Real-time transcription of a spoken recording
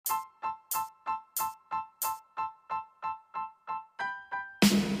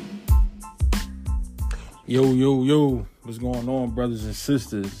Yo, what's going on, brothers and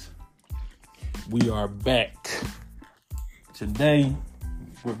sisters? We are back. Today,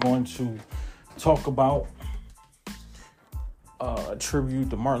 we're going to talk about a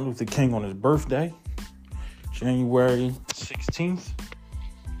tribute to Martin Luther King on his birthday, January 16th,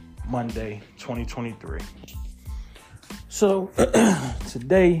 Monday, 2023. So,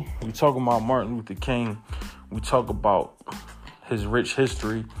 today, we talk about Martin Luther King. We talk about his rich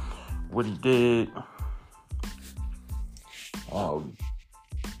history, what he did,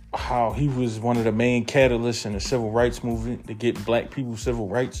 how he was one of the main catalysts in the civil rights movement to get black people civil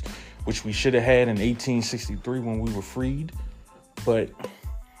rights, which we should have had in 1863 when we were freed. But,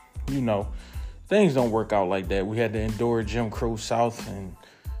 things don't work out like that. We had to endure Jim Crow South, and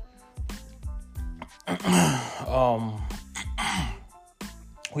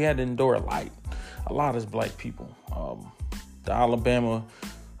we had to endure a lot as black people. The Alabama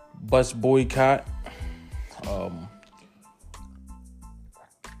bus boycott,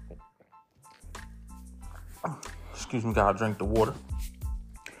 excuse me, gotta drink the water.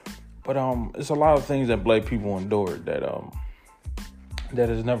 But it's a lot of things that black people endured that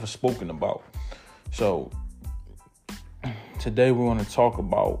is never spoken about. So today we want to talk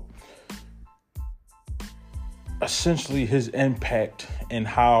about essentially his impact and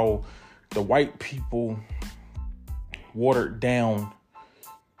how the white people watered down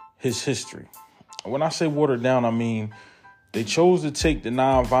his history. When I say watered down, I mean they chose to take the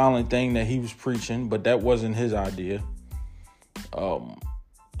nonviolent thing that he was preaching, but that wasn't his idea.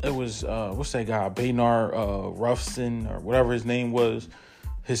 It was, what's that guy, Baynard Ruffston, or whatever his name was,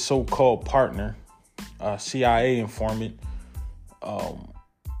 his so-called partner, CIA informant, who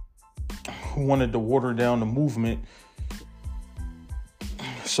wanted to water down the movement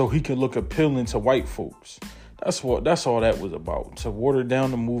so he could look appealing to white folks. That's all that was about, to water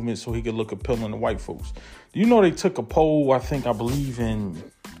down the movement so he could look appealing to white folks. Do you know they took a poll, I believe in,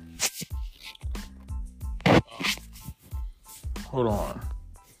 hold on.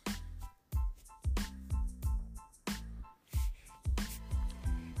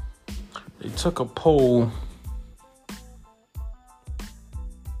 They took a poll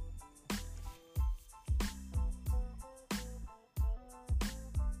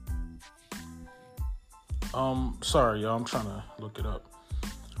sorry, y'all, I'm trying to look it up.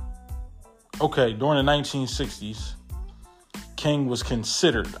 Okay, during the 1960s, King was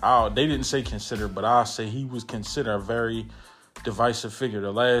considered, they didn't say considered, but I'll say he was considered a very divisive figure.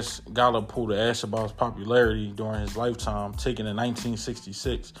 The last Gallup poll to ask about his popularity during his lifetime, taken in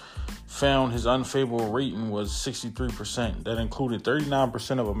 1966, found his unfavorable rating was 63%. That included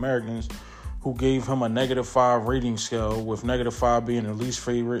 39% of Americans who gave him a -5 rating scale, with -5 being the least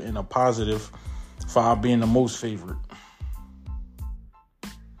favorite and a +5 being the most favorite.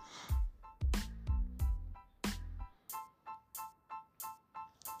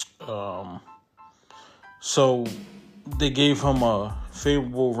 So they gave him a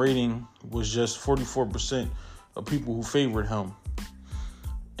favorable rating was just 44% of people who favored him,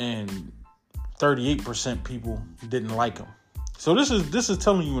 and 38% people didn't like him. So this is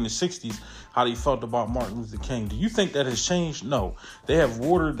telling you in the 60s how they felt about Martin Luther King. Do you think that has changed? No. They have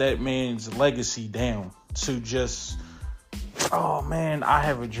watered that man's legacy down to just, oh man, I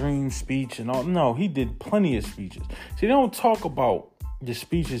have a dream speech and all. No, he did plenty of speeches. See, they don't talk about the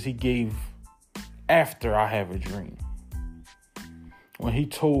speeches he gave after I Have a Dream, when he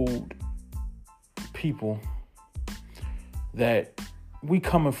told people that we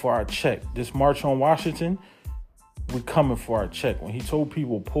coming for our check. This March on Washington, we coming for our check. When he told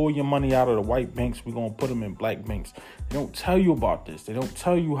people, pull your money out of the white banks, we're going to put them in black banks. They don't tell you about this. They don't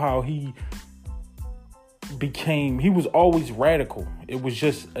tell you how he was always radical. It was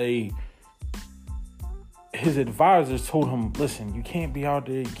just his advisors told him, listen, you can't be out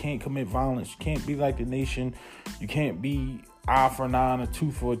there, you can't commit violence, you can't be like the nation, you can't be eye for an eye, a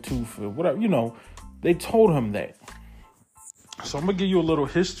tooth for a tooth, or whatever, they told him that. So I'm going to give you a little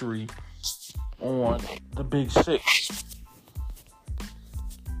history on the Big Six.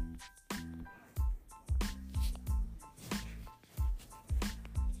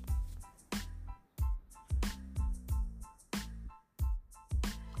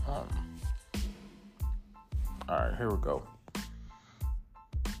 All right, here we go.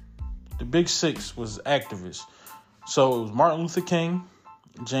 The Big Six was activists. So it was Martin Luther King,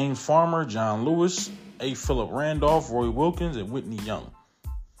 James Farmer, John Lewis, A. Philip Randolph, Roy Wilkins, and Whitney Young.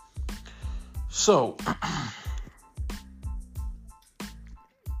 So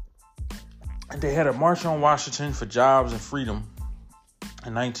they had a march on Washington for jobs and freedom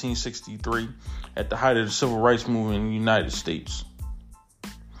in 1963 at the height of the civil rights movement in the United States.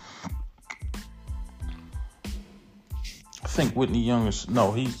 think Whitney Young is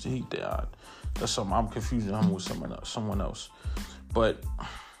he died. That's something I'm confusing him with someone else. But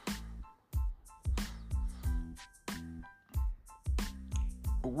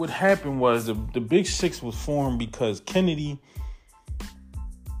what happened was the Big Six was formed because Kennedy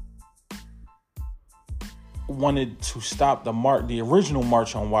wanted to stop the original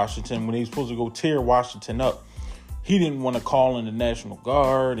march on Washington when they were supposed to go tear Washington up. He didn't want to call in the National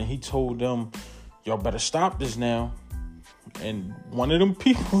Guard, and he told them, y'all better stop this now. And one of them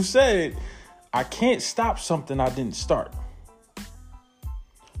people said, I can't stop something I didn't start.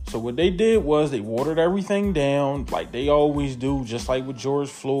 So what they did was they watered everything down like they always do, just like with George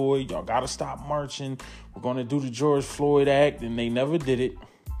Floyd. Y'all got to stop marching. We're going to do the George Floyd Act, and they never did it.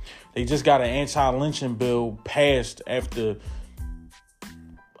 They just got an anti-lynching bill passed after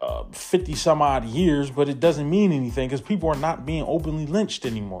 50 some odd years, but it doesn't mean anything because people are not being openly lynched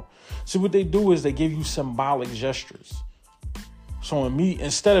anymore. So what they do is they give you symbolic gestures. So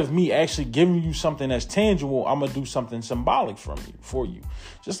instead of me actually giving you something that's tangible, I'm going to do something symbolic for you.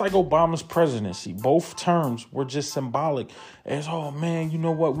 Just like Obama's presidency, both terms were just symbolic as, oh man, you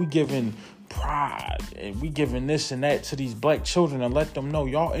know what? We giving pride and we giving this and that to these black children and let them know,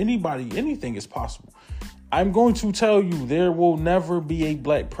 y'all, anything is possible. I'm going to tell you, there will never be a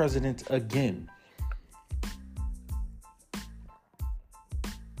black president again.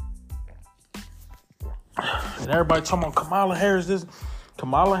 And everybody talking about Kamala Harris.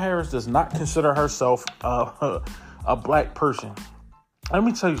 Kamala Harris does not consider herself a black person. Let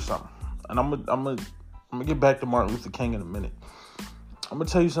me tell you something. And I'm gonna get back to Martin Luther King in a minute. I'm gonna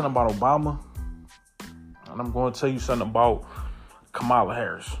tell you something about Obama. And I'm going to tell you something about Kamala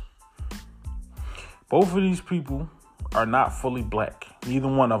Harris. Both of these people are not fully black. Neither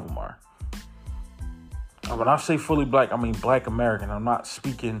one of them are. And when I say fully black, I mean black American. I'm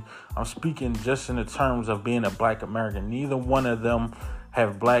speaking just in the terms of being a black American. Neither one of them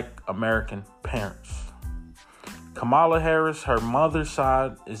have black American parents. Kamala Harris, her mother's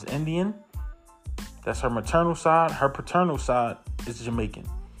side is Indian. That's her maternal side. Her paternal side is Jamaican.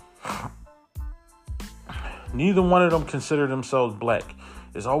 Neither one of them consider themselves black.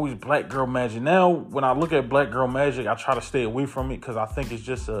 It's always black girl magic. Now, when I look at black girl magic, I try to stay away from it because I think it's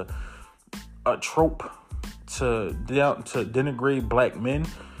just a trope to denigrate black men.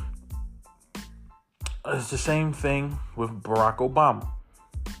 It's the same thing with Barack Obama.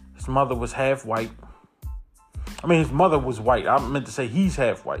 His mother was half white. I mean, his mother was white. I meant to say he's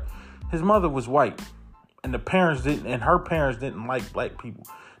half white. His mother was white, and her parents didn't like black people.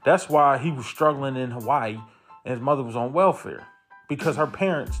 That's why he was struggling in Hawaii, and his mother was on welfare. Because her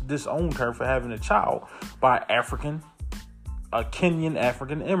parents disowned her for having a child by a Kenyan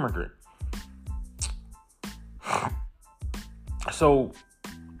African immigrant. So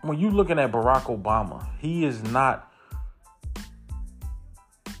when you're looking at Barack Obama, he's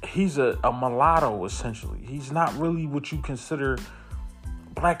a mulatto, essentially. He's not really what you consider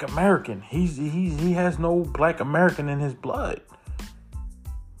black American. He has no black American in his blood.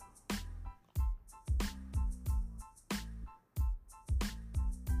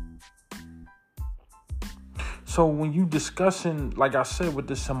 So when you discussing, like I said, with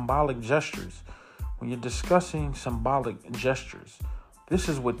the symbolic gestures, when you're discussing symbolic gestures, this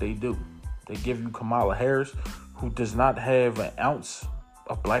is what they do. They give you Kamala Harris, who does not have an ounce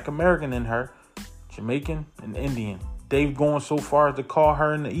of black American in her, Jamaican and Indian. They've gone so far as to call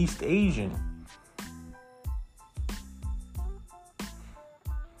her an East Asian.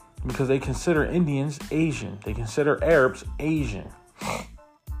 Because they consider Indians Asian. They consider Arabs Asian.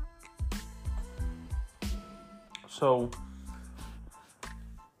 So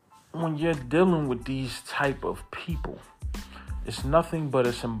when you're dealing with these type of people, it's nothing but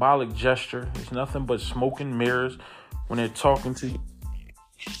a symbolic gesture. It's nothing but smoke and mirrors when they're talking to you.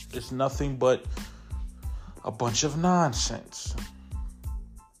 It's nothing but a bunch of nonsense.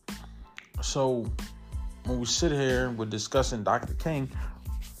 So when we sit here and we're discussing Dr.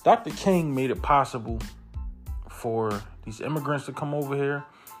 King made it possible for these immigrants to come over here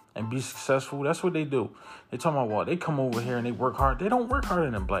and be successful. That's what they do. They talking about, well, they come over here and they work hard. They don't work harder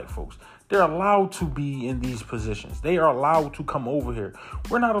than black folks. They're allowed to be in these positions. They are allowed to come over here.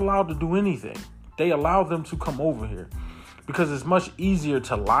 We're not allowed to do anything. They allow them to come over here because it's much easier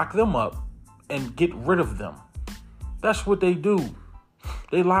to lock them up and get rid of them. That's what they do.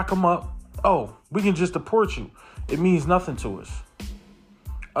 They lock them up. Oh, we can just deport you. It means nothing to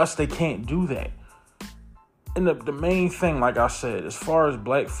us. They can't do that. And the main thing, like I said, as far as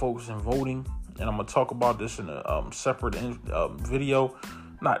black folks and voting, and I'm going to talk about this in a separate video.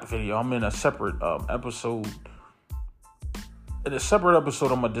 Not video, I'm in a separate episode. In a separate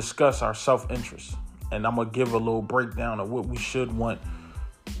episode, I'm going to discuss our self-interest. And I'm going to give a little breakdown of what we should want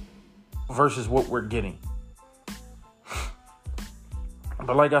versus what we're getting.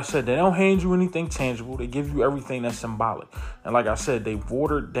 But like I said, they don't hand you anything tangible. They give you everything that's symbolic. And like I said, they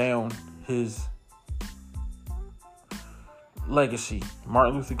watered down his legacy,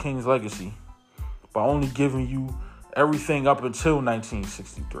 Martin Luther King's legacy, by only giving you everything up until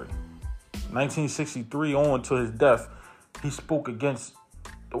 1963. 1963 on to his death, he spoke against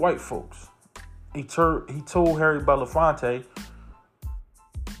the white folks. He told Harry Belafonte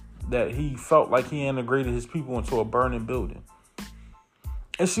that he felt like he integrated his people into a burning building.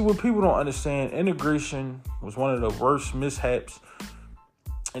 And see, what people don't understand, integration was one of the worst mishaps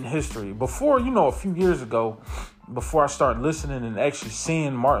in history. Before, a few years ago, before I started listening and actually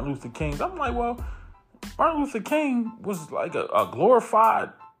seeing Martin Luther King, I'm like, well, Martin Luther King was like a glorified,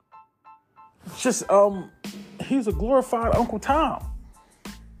 he's a glorified Uncle Tom.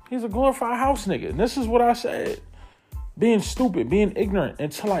 He's a glorified house nigga. And this is what I said. Being stupid, being ignorant,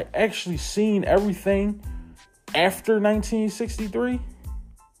 until I actually seen everything after 1963.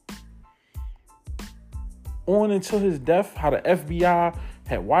 On until his death, how the FBI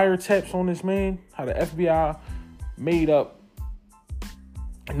had wiretaps on this man, how the FBI made up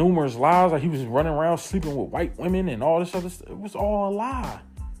numerous lies, like he was running around sleeping with white women and all this other stuff. It was all a lie.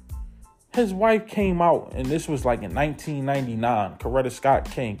 His wife came out, and this was like in 1999, Coretta Scott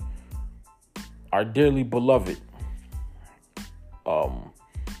King, our dearly beloved,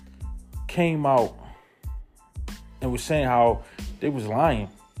 came out and was saying how they was lying.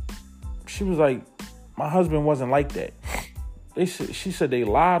 She was like, my husband wasn't like that. She said they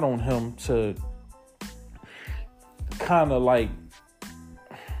lied on him to kind of like,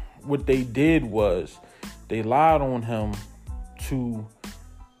 what they did was they lied on him to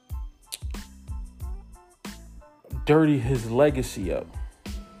dirty his legacy up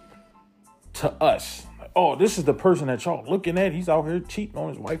to us. Oh, this is the person that y'all looking at. He's out here cheating on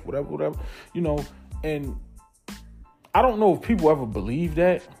his wife, whatever. And I don't know if people ever believe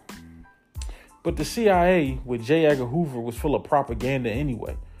that. But the CIA with J. Edgar Hoover was full of propaganda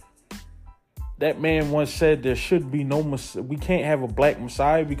anyway. That man once said there should be we can't have a black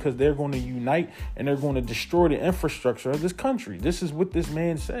messiah because they're going to unite and they're going to destroy the infrastructure of this country. This is what this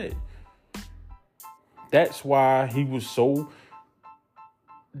man said. That's why he was so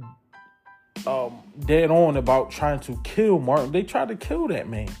dead on about trying to kill Martin. They tried to kill that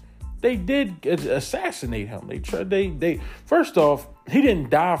man. They did assassinate him. First off, he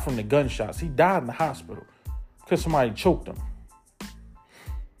didn't die from the gunshots. He died in the hospital because somebody choked him.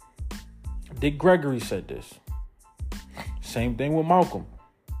 Dick Gregory said this. Same thing with Malcolm.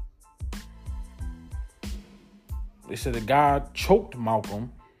 They said the guy choked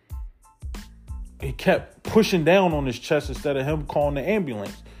Malcolm. He kept pushing down on his chest instead of him calling the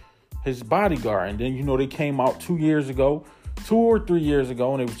ambulance, his bodyguard. And then, they came out 2 or 3 years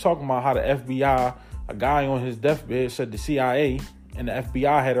ago, and they was talking about how the FBI, a guy on his deathbed, said the CIA and the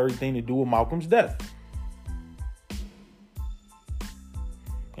FBI had everything to do with Malcolm's death.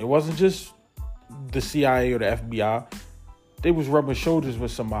 It wasn't just the CIA or the FBI. They was rubbing shoulders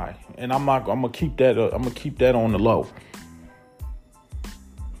with somebody, and I'm gonna keep that on the low.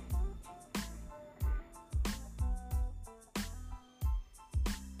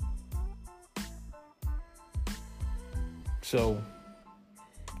 So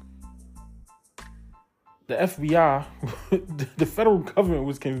the FBI, the federal government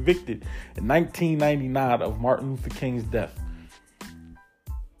was convicted in 1999 of Martin Luther King's death.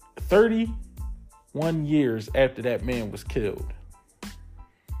 31 years after that man was killed.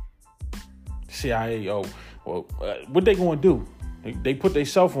 CIA, what they gonna do? They put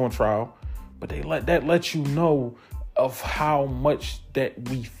themselves on trial, but that lets you know of how much that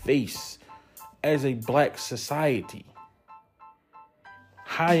we face as a black society.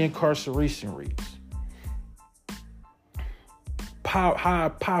 High incarceration rates, high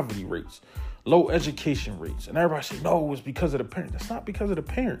poverty rates, low education rates. And everybody say, no, it's because of the parents. That's not because of the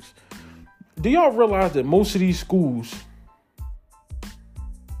parents. Do y'all realize that most of these schools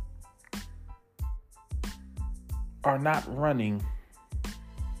are not running?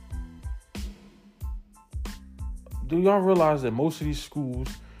 Do y'all realize that most of these schools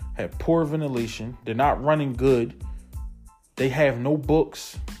have poor ventilation? They're not running good. They have no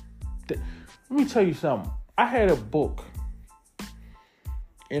books. Let me tell you something. I had a book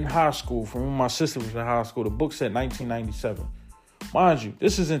in high school from when my sister was in high school. The book said 1997. Mind you,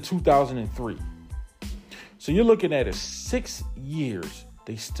 this is in 2003. So you're looking at it 6 years.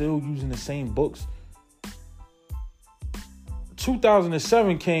 They still using the same books.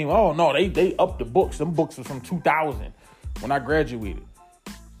 2007 came. Oh no, they upped the books. Them books were from 2000 when I graduated.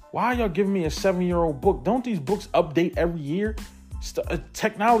 Why are y'all giving me a 7-year-old book? Don't these books update every year?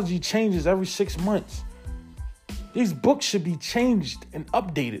 Technology changes every 6 months. These books should be changed and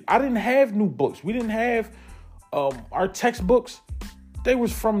updated. I didn't have new books. We didn't have our textbooks. They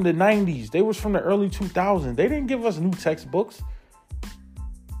was from the 90s. They was from the early 2000s. They didn't give us new textbooks.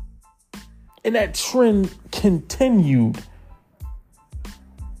 And that trend continued.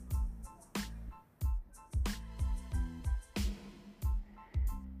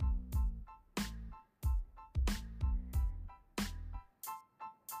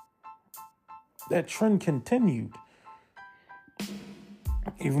 That trend continued.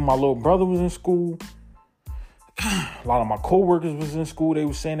 Even my little brother was in school. A lot of my coworkers was in school. They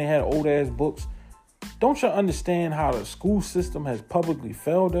were saying they had old ass books. Don't you understand how the school system has publicly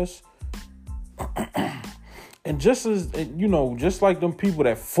failed us? And just like them people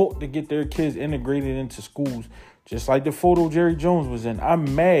that fought to get their kids integrated into schools, just like the photo Jerry Jones was in,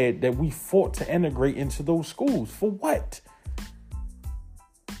 I'm mad that we fought to integrate into those schools. For what?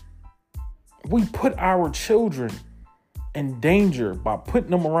 We put our children in danger by putting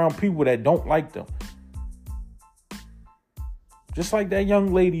them around people that don't like them. Just like that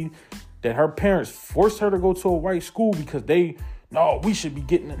young lady that her parents forced her to go to a white school because we should be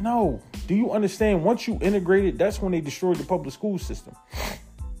getting it. No. Do you understand? Once you integrated, that's when they destroyed the public school system.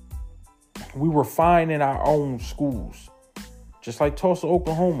 We were fine in our own schools. Just like Tulsa,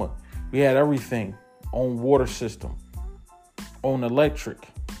 Oklahoma. We had everything. Own water system. Own electric.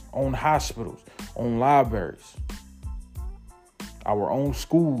 Own hospitals. Own libraries. Our own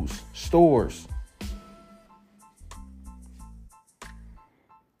schools. Stores.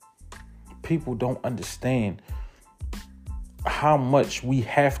 People don't understand how much we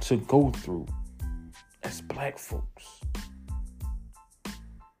have to go through as black folks.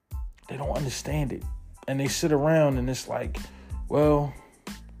 They don't understand it. And they sit around and it's like, well,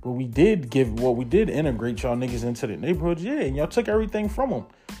 we did integrate y'all niggas into the neighborhoods. Yeah, and y'all took everything from them.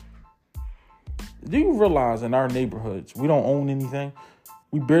 Do you realize in our neighborhoods, we don't own anything?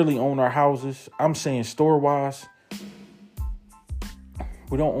 We barely own our houses. I'm saying store-wise.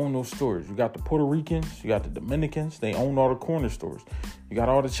 We don't own those stores. You got the Puerto Ricans, you got the Dominicans, they own all the corner stores. You got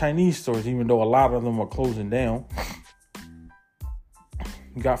all the Chinese stores, even though a lot of them are closing down.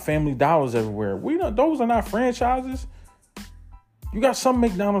 You got Family Dollars everywhere. Those are not franchises. You got some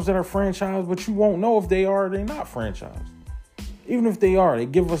McDonald's that are franchised, but you won't know if they are or they're not franchised. Even if they are, they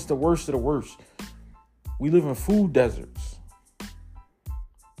give us the worst of the worst. We live in food deserts.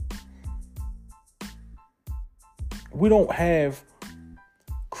 We don't have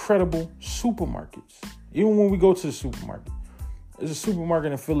credible supermarkets. Even when we go to the supermarket, there's a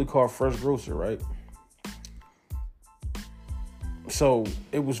supermarket in Philly called Fresh Grocer, right? So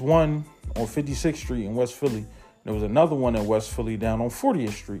it was one on 56th Street in West Philly. There was another one in West Philly down on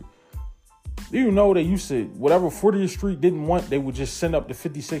 40th Street. Do you know they used to, whatever 40th Street didn't want, they would just send up to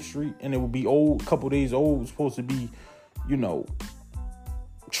 56th Street and it would be old, a couple days old. It was supposed to be,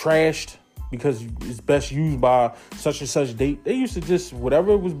 trashed because it's best used by such and such date. They used to just,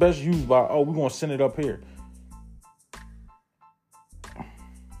 whatever it was best used by, we're going to send it up here.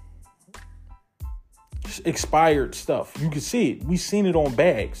 Expired stuff. You can see it. We seen it on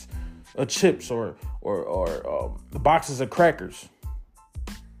bags of chips or the boxes of crackers.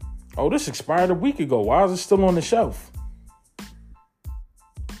 Oh, this expired a week ago. Why is it still on the shelf?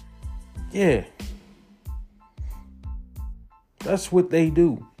 Yeah. That's what they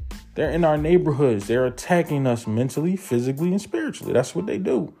do. They're in our neighborhoods. They're attacking us mentally, physically, and spiritually. That's what they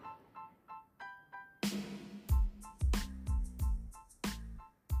do.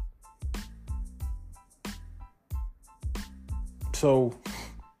 So,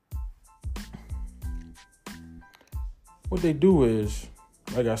 what they do is,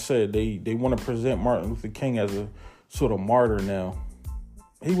 like I said, they want to present Martin Luther King as a sort of martyr now.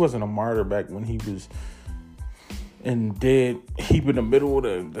 He wasn't a martyr back when he was dead heap in the middle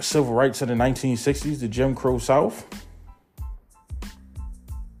of the civil rights of the 1960s, the Jim Crow South.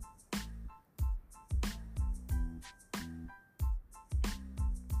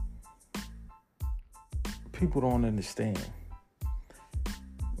 People don't understand.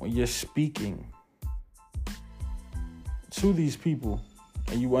 When you're speaking to these people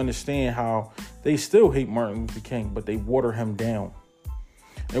and you understand how they still hate Martin Luther King, but they water him down.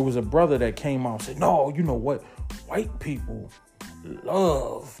 There was a brother that came out and said, no, you know what? White people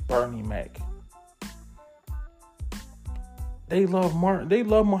love Bernie Mac. They love Martin. They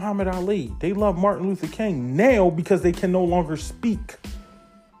love Muhammad Ali. They love Martin Luther King now because they can no longer speak.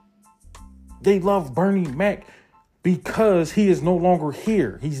 They love Bernie Mac because he is no longer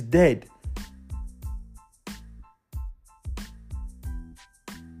here. He's dead.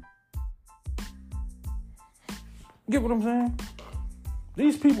 Get what I'm saying?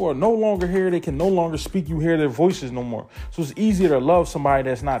 These people are no longer here. They can no longer speak. You hear their voices no more. So it's easier to love somebody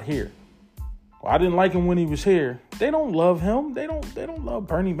that's not here. Well, I didn't like him when he was here. They don't love him. They don't love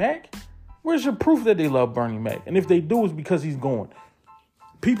Bernie Mac. Where's your proof that they love Bernie Mac? And if they do, it's because he's gone.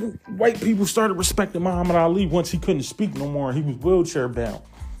 White people started respecting Muhammad Ali once he couldn't speak no more and he was wheelchair bound.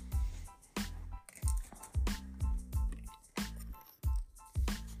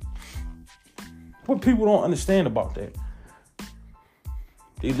 What people don't understand about that?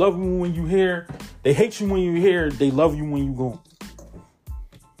 They love you when you here. They hate you when you here. They love you when you gone.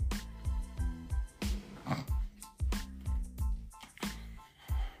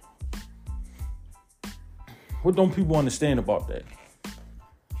 What don't people understand about that?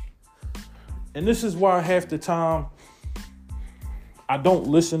 And this is why half the time I don't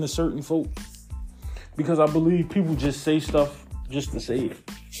listen to certain folks, because I believe people just say stuff just to say it.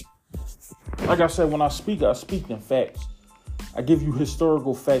 Like I said, when I speak in facts. I give you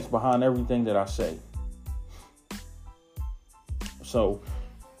historical facts behind everything that I say. So,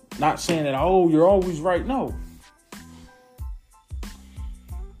 not saying that, oh, you're always right. No.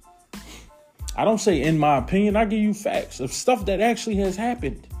 I don't say in my opinion. I give you facts of stuff that actually has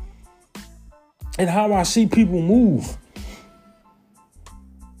happened and how I see people move.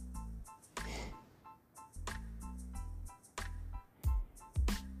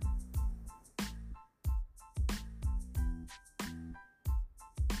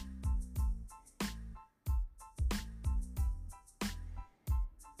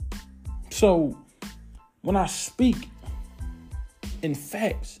 So when I speak in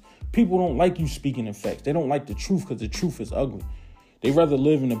facts, people don't like you speaking in facts. They don't like the truth because the truth is ugly. They rather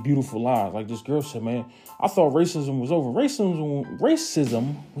live in a beautiful lie. Like this girl said, man, I thought racism was over.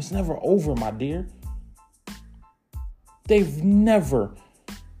 Racism was never over, my dear. They've never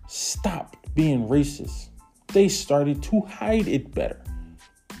stopped being racist. They started to hide it better.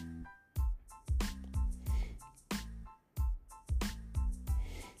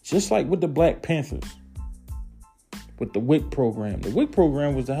 Just like with the Black Panthers, with the WIC program. The WIC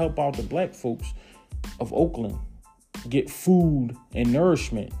program was to help out the black folks of Oakland get food and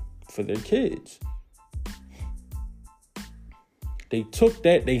nourishment for their kids. They took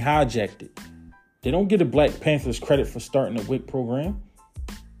that, they hijacked it. They don't give the Black Panthers credit for starting the WIC program.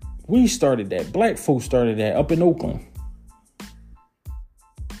 We started that. Black folks started that up in Oakland.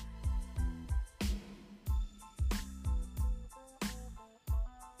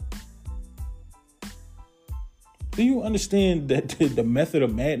 Do you understand that the method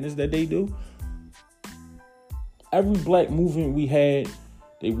of madness that they do? Every black movement we had,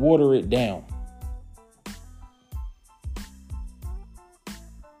 they water it down.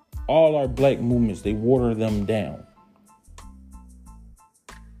 All our black movements, they water them down.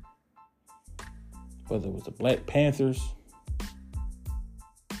 Whether it was the Black Panthers,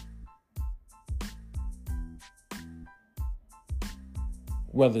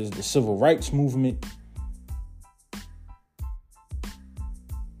 whether it's the Civil Rights Movement.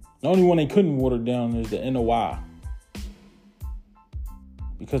 The only one they couldn't water down is the NOI.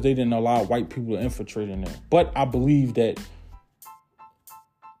 Because they didn't allow white people to infiltrate in there. But I believe that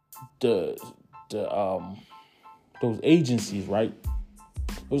those agencies, right?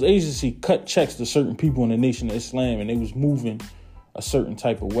 Those agencies cut checks to certain people in the Nation of Islam, and they was moving a certain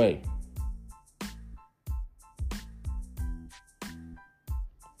type of way.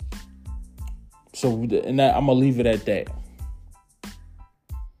 So, and that, I'm gonna leave it at that.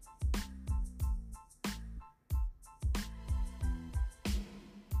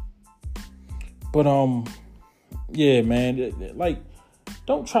 But yeah, man, like,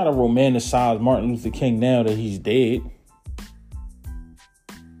 don't try to romanticize Martin Luther King now that he's dead.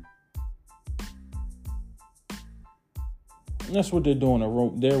 And that's what they're doing.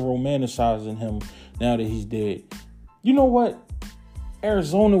 They're romanticizing him now that he's dead. You know what?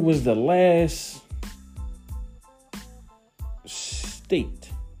 Arizona was the last state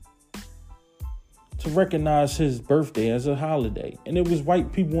to recognize his birthday as a holiday. And it was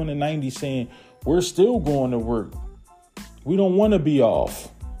white people in the 90s saying, we're still going to work. We don't want to be off.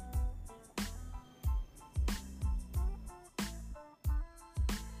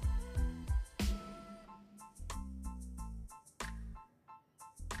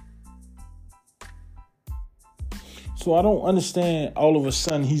 So I don't understand all of a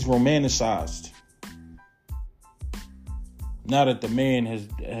sudden he's romanticized. Now that the man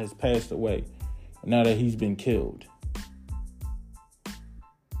has passed away. Now that he's been killed.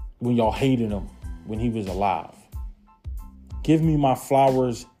 When y'all hated him when he was alive. Give me my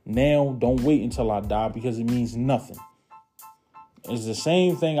flowers now. Don't wait until I die, because it means nothing. It's the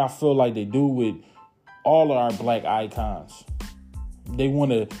same thing I feel like they do with all of our black icons. They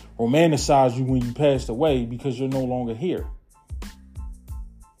want to romanticize you when you passed away because you're no longer here.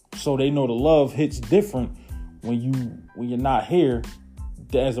 So they know the love hits different when you're not here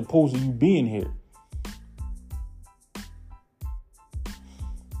as opposed to you being here.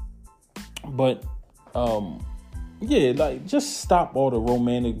 But yeah, like, just stop all the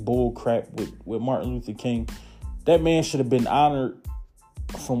romantic bull crap with Martin Luther King. That man should have been honored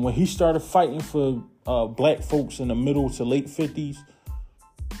from when he started fighting for black folks in the middle to late 50s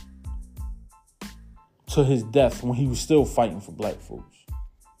to his death when he was still fighting for black folks.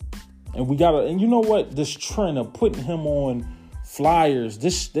 And you know what? This trend of putting him on flyers,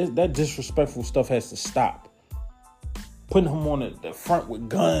 that disrespectful stuff has to stop. Putting him on the front with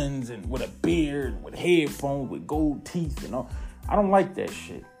guns and with a beard, with headphones, with gold teeth and all. I don't like that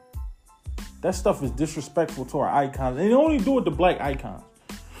shit. That stuff is disrespectful to our icons. And they only do it to black icons.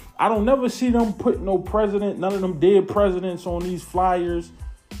 I don't never see them put no president, none of them dead presidents on these flyers.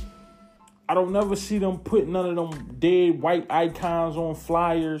 I don't never see them put none of them dead white icons on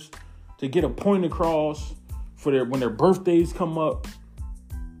flyers to get a point across for when their birthdays come up.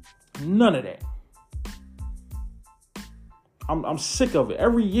 None of that. I'm sick of it.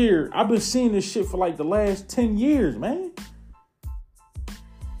 Every year, I've been seeing this shit for like the last 10 years, man.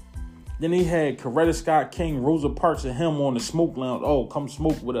 Then he had Coretta Scott King, Rosa Parks, and him on the smoke lounge. Oh, come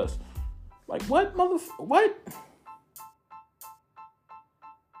smoke with us. Like, what, what?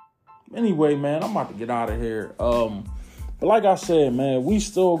 Anyway, man, I'm about to get out of here. But like I said, man, we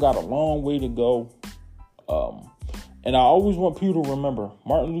still got a long way to go. And I always want people to remember,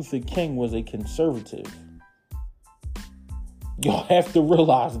 Martin Luther King was a conservative. Y'all have to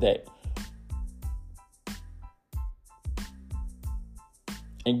realize that.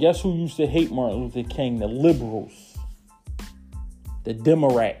 And guess who used to hate Martin Luther King? The liberals. The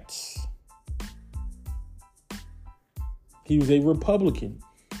Democrats. He was a Republican.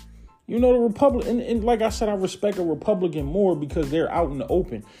 You know, the Republican, and like I said, I respect a Republican more because they're out in the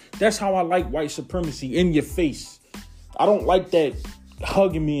open. That's how I like white supremacy, in your face. I don't like that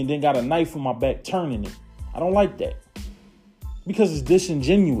hugging me and then got a knife in my back turning it. I don't like that. Because it's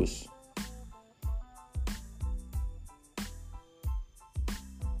disingenuous.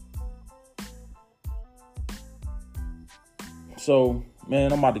 So,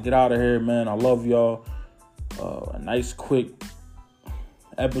 man, I'm about to get out of here, man. I love y'all. A nice, quick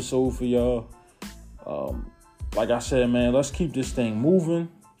episode for y'all. Like I said, man, let's keep this thing moving.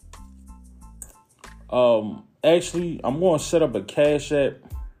 Actually, I'm going to set up a Cash App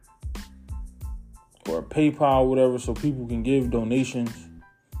or a PayPal, whatever, so people can give donations.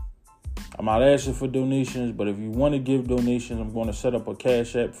 I'm not asking for donations, but if you want to give donations, I'm going to set up a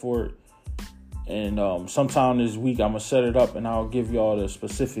Cash App for it. And sometime this week, I'm going to set it up and I'll give y'all the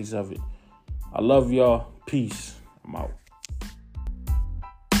specifics of it. I love y'all. Peace. I'm out.